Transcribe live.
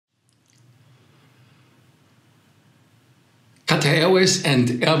Qatar Airways and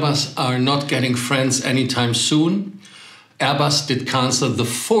Airbus are not getting friends anytime soon. Airbus did cancel the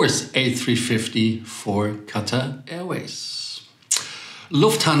fourth A350 for Qatar Airways.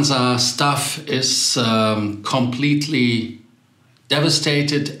 Lufthansa staff is completely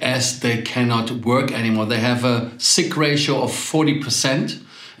devastated as they cannot work anymore. They have a sick ratio of 40%,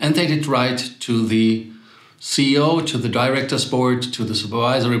 and they did write to the CEO, to the directors board, to the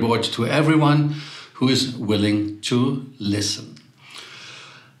supervisory board, to everyone who is willing to listen.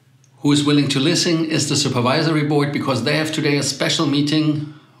 Who is willing to listen is the supervisory board, because they have today a special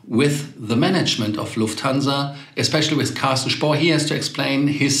meeting with the management of Lufthansa, especially with Carsten Spohr. He has to explain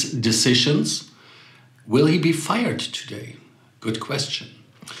his decisions. Will he be fired today? Good question.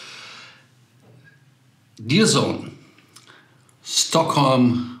 Dear Zone,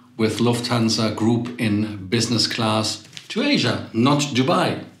 Stockholm with Lufthansa Group in business class to Asia, not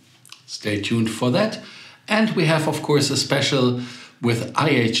Dubai. Stay tuned for that. And we have, of course, a special with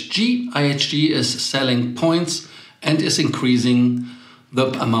IHG. IHG is selling points and is increasing the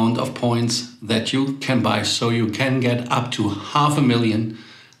amount of points that you can buy. So you can get up to 500,000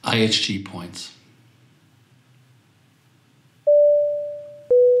 IHG points.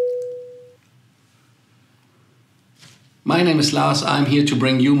 My name is Lars. I'm here to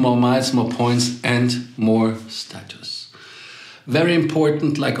bring you more miles, more points, and more status. Very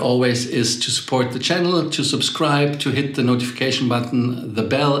important, like always, is to support the channel, to subscribe, to hit the notification button, the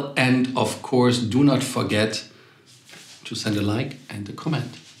bell, and of course, do not forget to send a like and a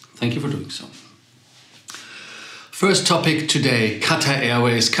comment. Thank you for doing so. First topic today, Qatar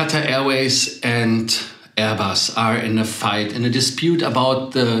Airways. Qatar Airways and Airbus are in a fight, in a dispute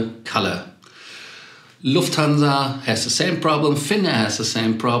about the color. Lufthansa has the same problem, Finnair has the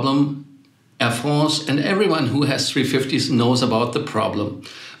same problem, Air France and everyone who has 350s knows about the problem.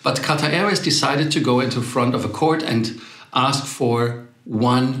 But Qatar Airways decided to go into front of a court and ask for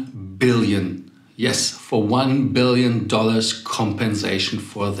 $1 billion. Yes, for $1 billion compensation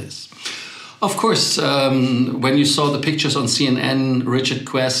for this. Of course, when you saw the pictures on CNN, Richard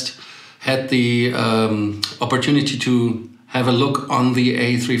Quest had the opportunity to have a look on the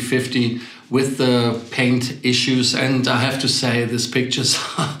A350 with the paint issues, and I have to say, this pictures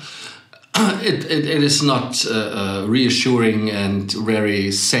it is not reassuring and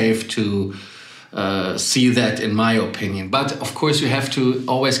very safe to see that, in my opinion. But of course, you have to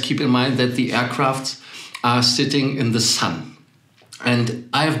always keep in mind that the aircrafts are sitting in the sun. And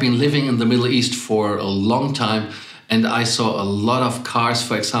I have been living in the Middle East for a long time, and I saw a lot of cars,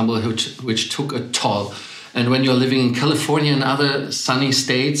 for example, which took a toll. And when you're living in California and other sunny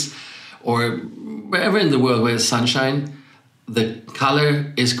states, or wherever in the world where there's sunshine, the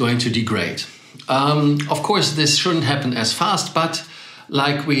color is going to degrade. Of course, this shouldn't happen as fast, but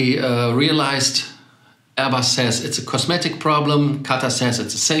like we realized, Airbus says it's a cosmetic problem, Qatar says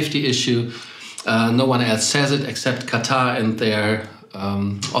it's a safety issue. No one else says it except Qatar and their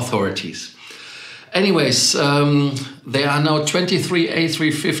authorities. Anyways, there are now 23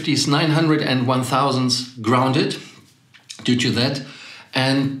 A350s, 900 and 1000s grounded due to that.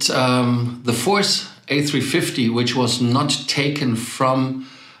 And the fourth A350, which was not taken from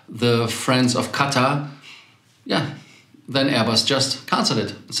the friends of Qatar, then Airbus just cancelled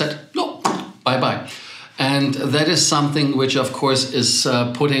it and said, no, bye-bye. And that is something which, of course, is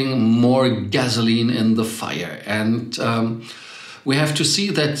putting more gasoline in the fire. And we have to see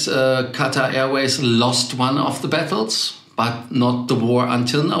that Qatar Airways lost one of the battles, but not the war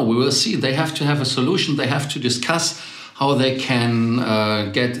until now. We will see. They have to have a solution. They have to discuss how they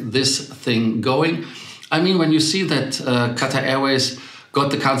can get this thing going. I mean, when you see that Qatar Airways got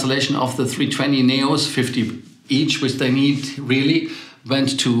the cancellation of the 320 Neos, 50 each, which they need really,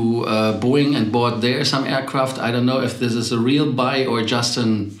 went to Boeing and bought there some aircraft. I don't know if this is a real buy or just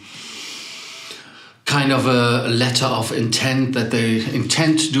an kind of a letter of intent that they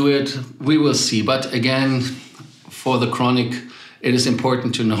intend to do it. We will see. But again, for the chronic, it is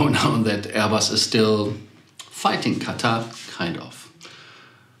important to know now that Airbus is still fighting Qatar, kind of.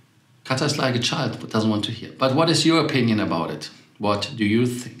 Qatar is like a child, but doesn't want to hear. But what is your opinion about it? What do you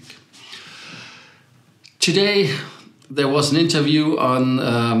think? Today, there was an interview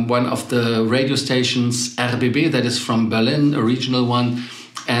on one of the radio stations, RBB, that is from Berlin, a regional one.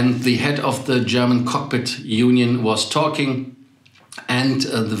 And the head of the German cockpit union was talking, and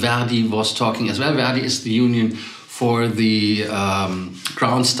the Verdi was talking as well. Verdi is the union for the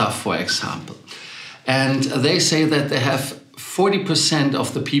ground staff, for example. And they say that they have 40%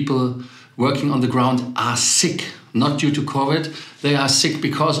 of the people working on the ground are sick, not due to COVID. They are sick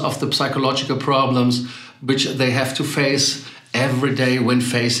because of the psychological problems which they have to face every day when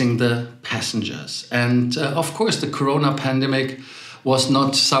facing the passengers. And of course, the corona pandemic was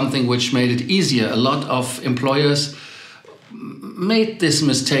not something which made it easier. A lot of employers made this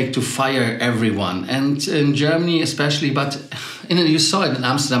mistake to fire everyone. And in Germany especially, but you saw it in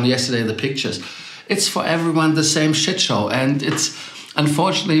Amsterdam yesterday, the pictures. It's for everyone the same shit show. And it's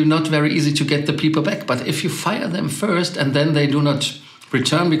unfortunately not very easy to get the people back. But if you fire them first and then they do not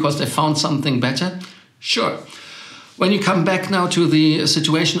return because they found something better, sure. When you come back now to the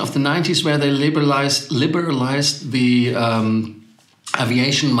situation of the 90s where they liberalized the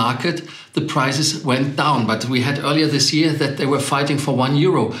aviation market, the prices went down. But we had earlier this year that they were fighting for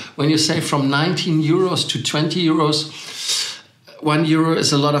 €1. When you say from 19 euros to 20 euros, €1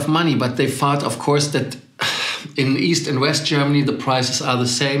 is a lot of money. But they thought, of course, that in East and West Germany, the prices are the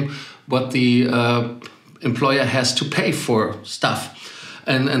same, what the employer has to pay for stuff.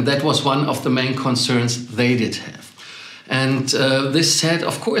 And that was one of the main concerns they did have. And this said,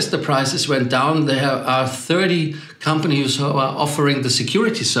 of course, the prices went down. There are 30 companies who are offering the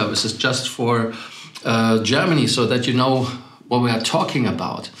security services just for Germany, so that you know what we are talking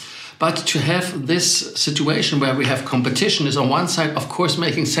about. But to have this situation where we have competition is on one side, of course,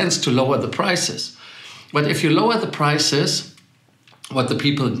 making sense to lower the prices. But if you lower the prices, what the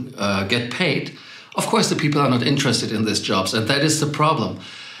people get paid, of course, the people are not interested in these jobs. And that is the problem.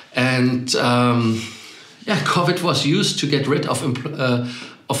 And COVID was used to get rid of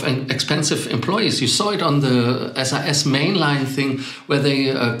expensive employees. You saw it on the SAS mainline thing where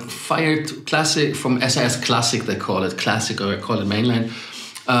they fired Classic from SAS Classic, they call it Classic, or they call it mainline,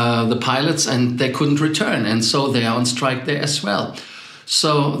 the pilots, and they couldn't return. And so they are on strike there as well.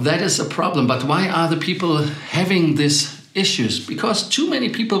 So that is a problem. But why are the people having these issues? Because too many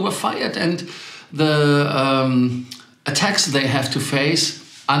people were fired, and the attacks they have to face,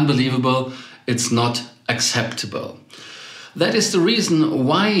 unbelievable, it's not acceptable. That is the reason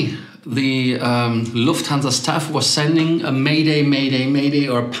why the Lufthansa staff was sending a mayday, mayday, mayday,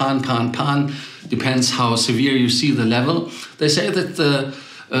 or pan, pan, pan, depends how severe you see the level. They say that the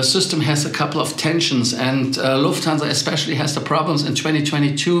system has a couple of tensions, and Lufthansa especially has the problems in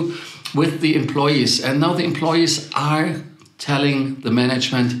 2022 with the employees. And now the employees are telling the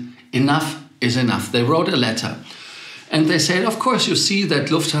management, enough is enough. They wrote a letter. And they said, of course, you see that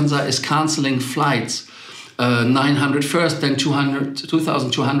Lufthansa is cancelling flights. 900 first, then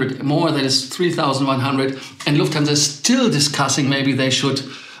 2,200 more, that is 3,100. And Lufthansa is still discussing maybe they should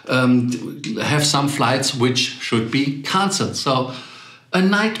have some flights which should be cancelled. So a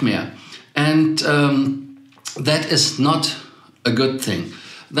nightmare. And that is not a good thing.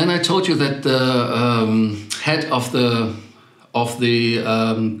 Then I told you that the head of the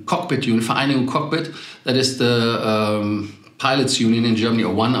cockpit union, Vereinigung Cockpit, that is the pilots union in Germany,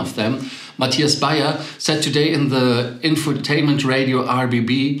 or one of them, Matthias Bayer, said today in the infotainment radio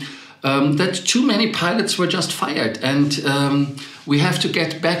RBB that too many pilots were just fired, and we have to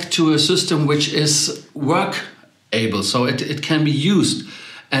get back to a system which is work-able, so it can be used.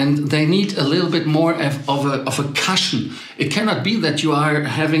 And they need a little bit more of a cushion. It cannot be that you are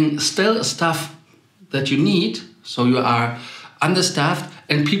having still stuff that you need, so you are understaffed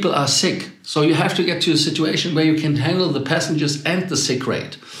and people are sick. So you have to get to a situation where you can handle the passengers and the sick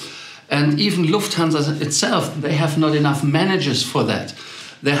rate. And even Lufthansa itself, they have not enough managers for that.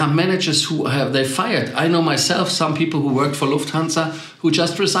 There are managers who they fired. I know myself some people who worked for Lufthansa who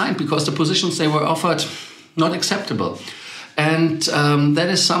just resigned because the positions they were offered not acceptable. And that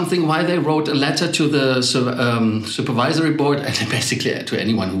is something why they wrote a letter to the supervisory board, and basically to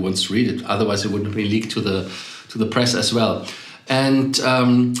anyone who wants to read it. Otherwise, it wouldn't be leaked to the press as well. And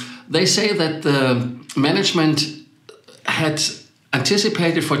they say that the management had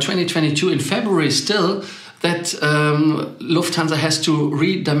anticipated for 2022 in February still that Lufthansa has to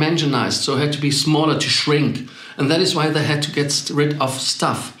redimensionize, so it had to be smaller, to shrink. And that is why they had to get rid of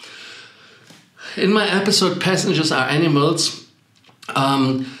stuff. In my episode, Passengers Are Animals,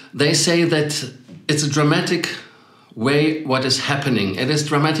 they say that it's a dramatic way what is happening. It is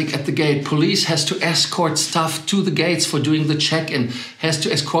dramatic at the gate. Police has to escort staff to the gates for doing the check-in, has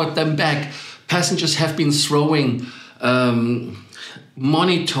to escort them back. Passengers have been throwing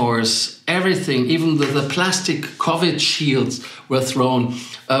monitors, everything, even the plastic COVID shields were thrown.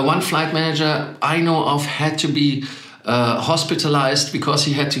 One flight manager I know of had to be hospitalized because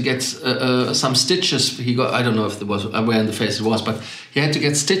he had to get some stitches. He got, I don't know if it was where in the face it was, but he had to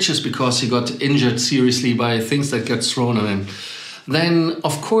get stitches because he got injured seriously by things that got thrown on him. Then,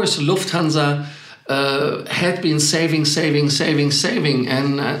 of course, Lufthansa had been saving,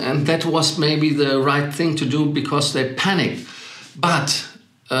 and that was maybe the right thing to do because they panicked. But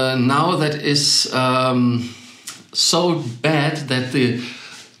now that is so bad that the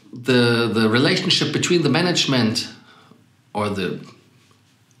relationship between the management or the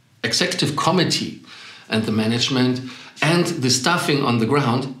executive committee and the management and the staffing on the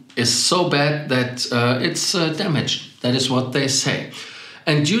ground is so bad that it's damaged. That is what they say.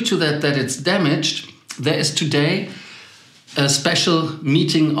 And due to that it's damaged, there is today a special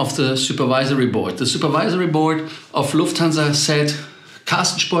meeting of the supervisory board. The supervisory board of Lufthansa said,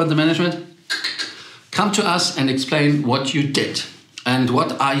 Carsten Spohr and the management, come to us and explain what you did and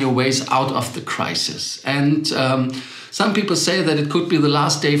what are your ways out of the crisis. And some people say that it could be the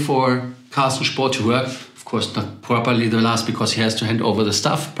last day for Carsten Spohr to work. Of course, not properly the last, because he has to hand over the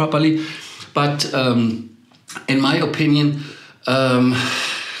stuff properly. But in my opinion, the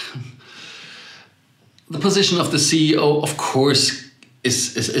position of the CEO, of course,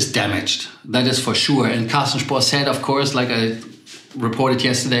 is damaged. That is for sure. And Carsten Spohr said, of course, like I reported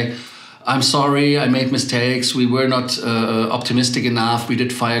yesterday, I'm sorry, I made mistakes. We were not optimistic enough. We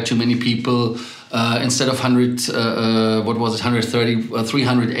did fire too many people. Instead of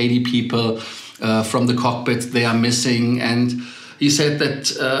 380 people from the cockpit, they are missing. And he said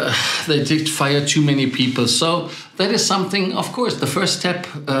that they did fire too many people. So that is something, of course, the first step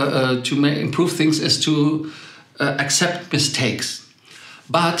to improve things is to accept mistakes.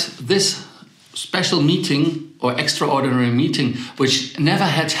 But this special meeting or extraordinary meeting, which never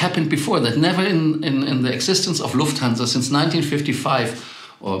had happened before, that never in the existence of Lufthansa since 1955,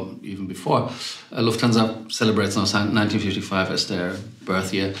 or even before, Lufthansa celebrates now 1955 as their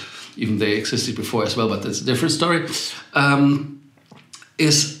birth year. Even they existed before as well, but that's a different story.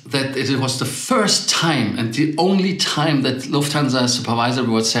 Is that it was the first time and the only time that Lufthansa supervisory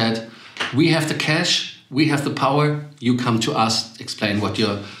board said, we have the cash, we have the power, you come to us, explain what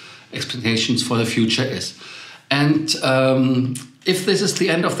your expectations for the future is. And if this is the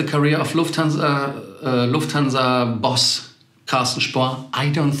end of the career of Lufthansa boss Carsten Spohr, I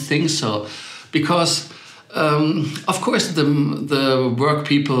don't think so. Because, of course, the work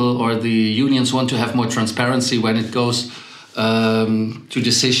people or the unions want to have more transparency when it goes to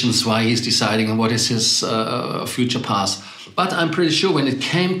decisions, why he's deciding and what is his future path. But I'm pretty sure when it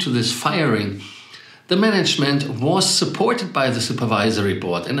came to this firing, the management was supported by the supervisory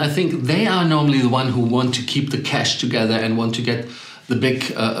board. And I think they are normally the one who want to keep the cash together and want to get the big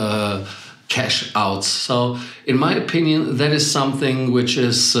cash outs. So in my opinion, that is something which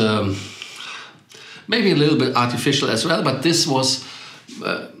is maybe a little bit artificial as well, but this was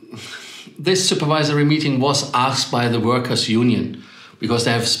this supervisory meeting was asked by the workers' union because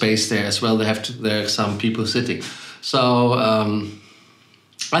they have space there as well. There are some people sitting. So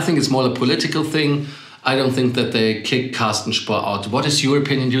I think it's more a political thing. I don't think that they kick Carsten Spohr out. What is your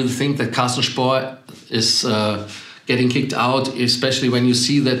opinion? Do you think that Carsten Spohr is getting kicked out, especially when you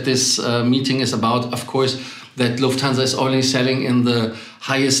see that this meeting is about, of course, that Lufthansa is only selling in the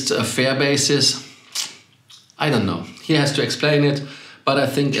highest fare basis? I don't know. He has to explain it. But I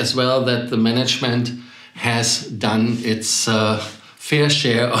think as well that the management has done its fair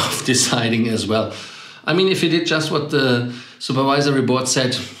share of deciding as well. I mean, if he did just what the supervisory board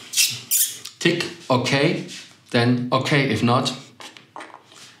said, tick, okay, then okay. If not,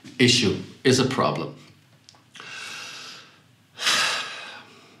 issue is a problem.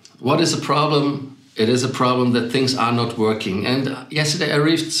 What is a problem? It is a problem that things are not working. And yesterday I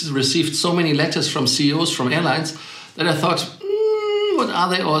received so many letters from CEOs from airlines that I thought, what are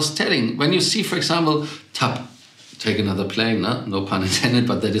they always telling? When you see, for example, TAP, take another plane, no pun intended,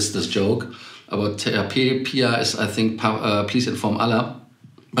 but that is this joke about TAP. Pia is, I think, please inform Allah.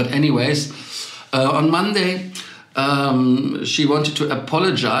 But anyways, on Monday, she wanted to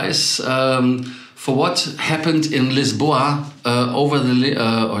apologize for what happened in Lisboa over the,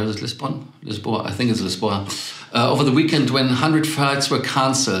 or is it Lisbon? Lisboa, I think it's Lisboa. Over the weekend when 100 flights were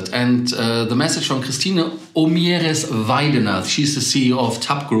cancelled. And the message from Christine Omieres Weidener, she's the CEO of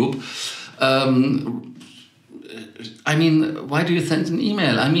TAP Group. I mean, why do you send an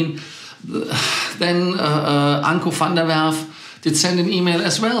email? I mean, then Anko van der Werf did send an email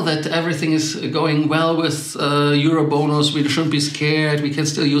as well that everything is going well with Euro bonus, we shouldn't be scared, we can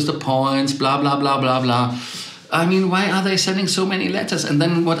still use the points, blah, blah, blah, blah, blah. I mean, why are they sending so many letters? And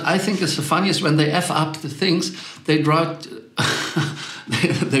then what I think is the funniest, when they F up the things, they write,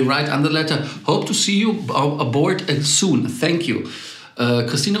 they write on the letter, hope to see you aboard soon, thank you.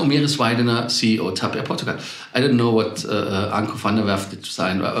 Christine Omieres Weidener, CEO TAP Air Portugal. I don't know what Anko van der Werf did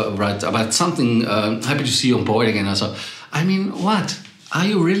sign, right, but something, happy to see you on board again. Also, I mean, what? Are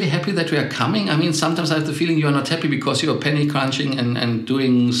you really happy that we are coming? I mean, sometimes I have the feeling you are not happy because you are penny crunching and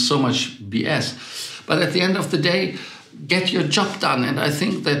doing so much BS. But at the end of the day, get your job done. And I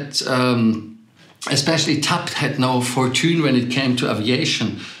think that especially TAP had no fortune when it came to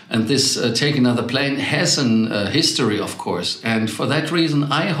aviation. And this Take Another Plane has a history, of course. And for that reason,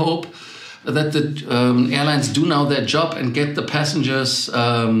 I hope that the airlines do now their job and get the passengers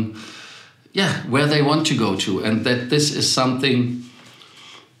where they want to go to. And that this is something,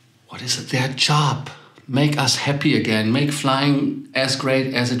 what is it, their job. Make us happy again, make flying as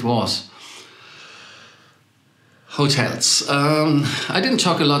great as it was. Hotels. I didn't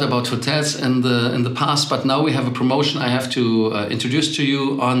talk a lot about hotels in the past, but now we have a promotion I have to introduce to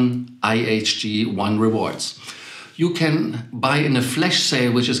you on IHG One Rewards. You can buy in a flash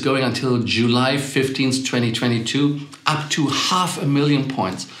sale, which is going until July 15th, 2022, up to 500,000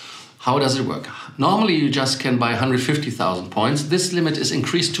 points. How does it work? Normally, you just can buy 150,000 points. This limit is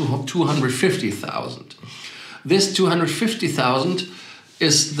increased to 250,000. This 250,000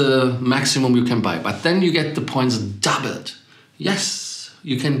 is the maximum you can buy, but then you get the points doubled. Yes,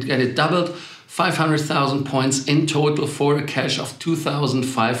 you can get it doubled, 500,000 points in total for a cash of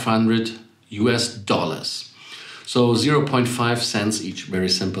 $2,500 US. So 0.5 cents each, very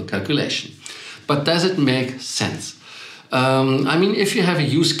simple calculation. But does it make sense? I mean, if you have a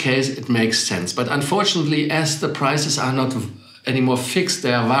use case, it makes sense. But unfortunately, as the prices are not anymore fixed,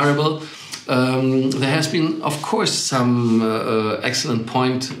 they are variable, there has been, of course, some excellent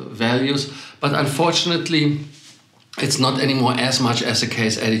point values, but unfortunately, it's not anymore as much as a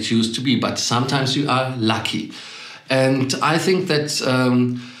case as it used to be, but sometimes you are lucky. And I think that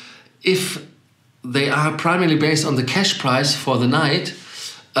if they are primarily based on the cash price for the night,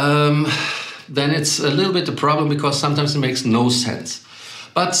 then it's a little bit a problem because sometimes it makes no sense.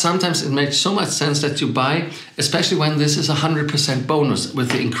 But sometimes it makes so much sense that you buy, especially when this is 100% bonus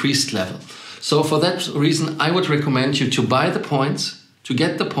with the increased level. So for that reason, I would recommend you to buy the points, to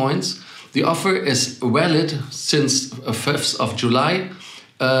get the points. The offer is valid since 5th of July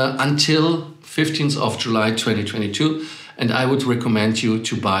until 15th of July 2022. And I would recommend you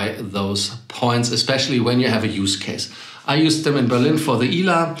to buy those points, especially when you have a use case. I used them in Berlin for the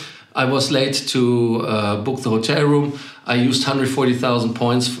ILA. I was late to book the hotel room. I used 140,000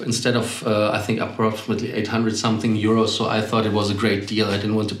 points instead of, I think, approximately 800 something euros. So I thought it was a great deal. I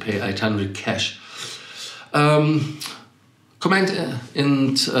didn't want to pay 800 cash. Comment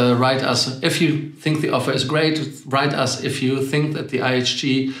and write us if you think the offer is great. Write us if you think that the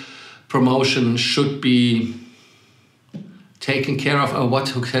IHG promotion should be taken care of, or what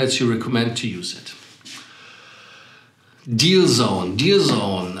hotels you recommend to use it. Deal Zone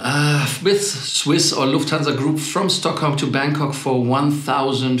with Swiss or Lufthansa Group from Stockholm to Bangkok for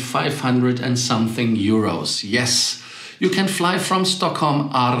 1,500 and something euros. Yes, you can fly from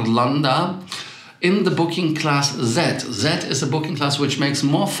Stockholm Arlanda in the booking class Z. Z is a booking class which makes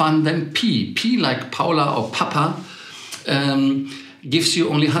more fun than P. P like Paula or Papa gives you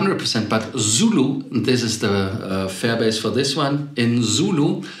only 100%, but Zulu, this is the fare base for this one, in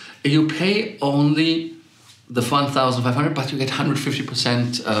Zulu you pay only the 1,500, but you get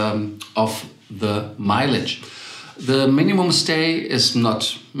 150% of the mileage. The minimum stay is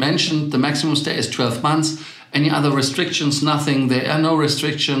not mentioned. The maximum stay is 12 months. Any other restrictions? Nothing. There are no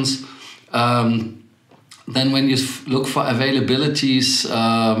restrictions. Then when you look for availabilities,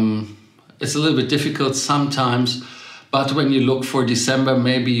 it's a little bit difficult sometimes. But when you look for December,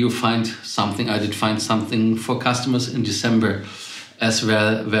 maybe you find something. I did find something for customers in December as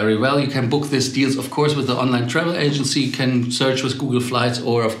well, very well. You can book these deals, of course, with the online travel agency. You can search with Google Flights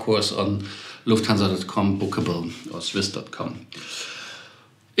or, of course, on Lufthansa.com, bookable, or Swiss.com.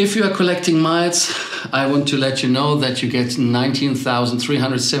 If you are collecting miles, I want to let you know that you get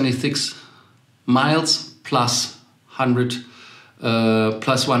 19,376 miles plus 100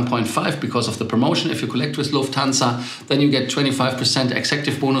 plus 1.5 because of the promotion. If you collect with Lufthansa, then you get 25%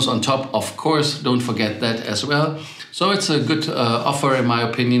 executive bonus on top. Of course, don't forget that as well. So it's a good offer, in my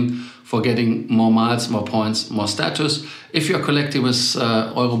opinion, for getting more miles, more points, more status. If you're collecting with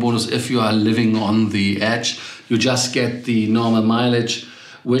Euro bonus, if you are living on the edge, you just get the normal mileage,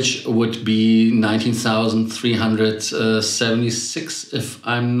 which would be 19,376, if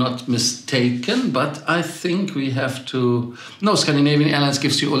I'm not mistaken. But I think we have to... No, Scandinavian Airlines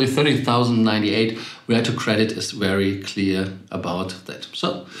gives you only 30,098. Where to credit is very clear about that.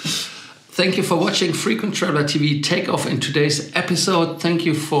 So, thank you for watching Frequent Traveler TV Takeoff in today's episode. Thank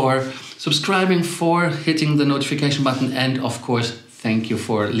you for subscribing, for hitting the notification button, and of course, thank you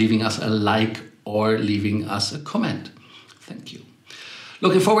for leaving us a like or leaving us a comment. Thank you.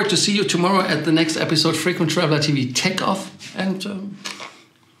 Looking forward to see you tomorrow at the next episode, Frequent Traveler TV Takeoff, and